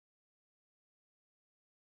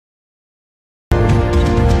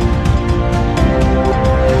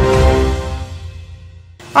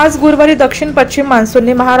आज गुरुवारी दक्षिण पश्चिम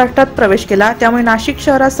मान्सूनने महाराष्ट्रात प्रवेश केला। त्यामुळे नाशिक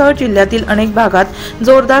शहरासह जिल्ह्यातील अनेक भागात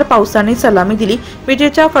जोरदार पावसाने सलामी दिली।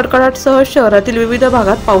 विजेच्या कडकडाटासह शहरातील विविध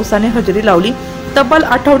भागात पावसाने हजेरी लावली। तब्बल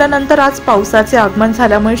आठवड्यानंतर आज पावसाचे आगमन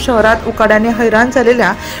झाल्यामुळे शहरात उकाड्याने हैराण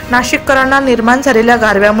झालेल्या नाशिककरांना निर्माण झालेल्या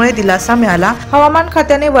गारव्यामुळे दिलासा मिळाला। हवामान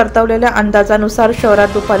खात्याने वर्तवलेल्या अंदाजानुसार शहरात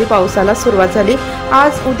दुपारी पावसाला सुरुवात झाली।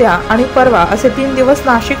 आज, उद्या आणि परवा असे 3 दिवस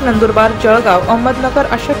नाशिक, नंदुरबार, जळगाव,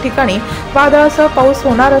 अहमदनगर अशा ठिकाणी वादळासह पाऊस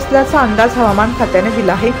होणार असल्याचा अंदाज हवामान खात्याने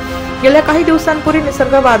दिला आहे। गेल्या काही दिवसांपूर्वी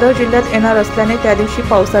निसर्ग वादळ जिल्ह्यात येणार असल्याने त्या दिवशी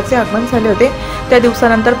पावसाचे आगमन झाले होते। त्या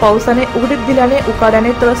दिवसानंतर पावसाने उघडीप दिल्याने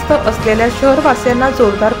उकाड्याने त्रस्त असलेल्या शहरवासियांना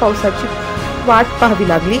जोरदार पावसाची वाट पाहावी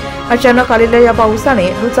लागली। अचानक आलेल्या या पावसाने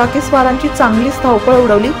दुचाकीस्वारांची चांगलीच धावपळ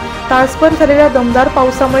उडवली। तासभर झालेल्या दमदार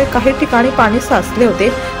पावसामुळे काही ठिकाणी पाणी साचले होते,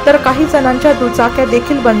 तर काही जणांच्या दुचाक्या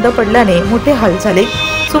देखील बंद पडल्याने मोठे हाल झाले।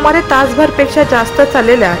 सुमारे तासभरपेक्षा जास्त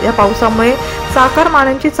चाललेल्या या पावसामुळे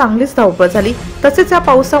चाकरमान्यांची चांगलीच धावपळ झाली। तसेच या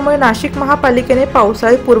पावसामुळे नाशिक महापालिकेने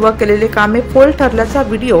पावसाळी पूर्व केलेले कामे फोल ठरल्याचा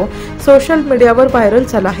व्हिडिओ सोशल मीडियावर व्हायरल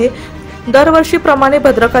झाला आहे। दरवर्षीप्रमाणे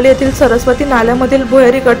भद्रकाली येथील सरस्वती नाल्यामधील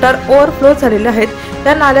भुयारी गटार ओव्हरफ्लो झालेले आहेत।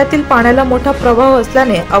 या नाल्यातील पाण्याला मोठा प्रवाह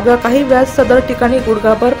असल्याने अवघ्या काही वेळात सदर ठिकाणी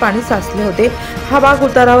गुडघाभर पाणी साचले होते। हा भाग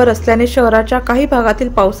उतारावर असल्याने शहराच्या काही भागातील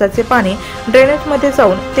पावसाचे पाणी ड्रेनेजमध्ये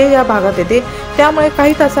जाऊन ते या भागात येते। त्यामुळे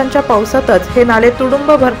काही तासांच्या पावसातच हे नाले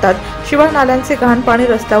तुडुंब भरतात। शिवाय नाल्यांचे घाण पाणी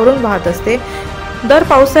रस्त्यावरून वाहत असते। दर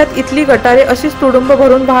पावसाळ्यात इथली गटारे अशीच तुडुंब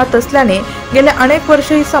भरून वाहत असल्याने गेल्या अनेक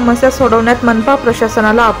वर्षे ही समस्या सोडवण्यात मनपा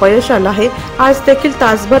प्रशासनाला अपयश आलं आहे। आज देखील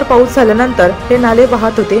तासभर पाऊस झाल्यानंतर हे नाले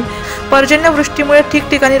वाहत होते। पर्जन्यवृष्टीमुळे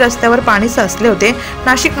ठिकठिकाणी रस्त्यावर पाणी साचले होते।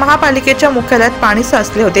 नाशिक महापालिकेच्या मुख्यालयात पाणी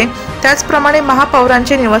साचले होते। त्याचप्रमाणे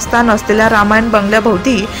महापौरांचे निवासस्थान असलेल्या रामायण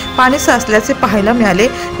बंगल्याभोवती पाणी साचल्याचे पाहायला मिळाले।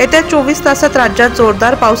 येत्या 24 तासात राज्यात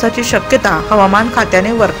जोरदार पावसाची शक्यता हवामान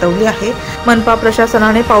खात्याने वर्तवली आहे। मनपा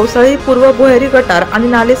प्रशासनाने पावसाळी पूर्व भुयारी गटार आणि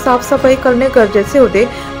नाले साफसफाई करणे गरजेचे होते,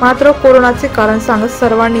 मात्र कोरोनाचे कारण सांगत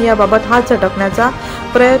सर्वांनी याबाबत हात झटकण्याचा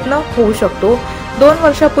प्रयत्न होऊ शकतो। 2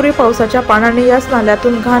 वर्षापूर्वी पावसाच्या पाण्याने याच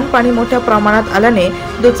नाल्यातून घाण पाणी मोठ्या प्रमाणात आल्याने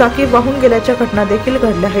दुचाकी वाहून गेल्याच्या घटना देखील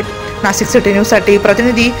घडल्या आहेत। नाशिक सिटी न्यूज साठी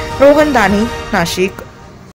प्रतिनिधी रोहन दानी, नाशिक।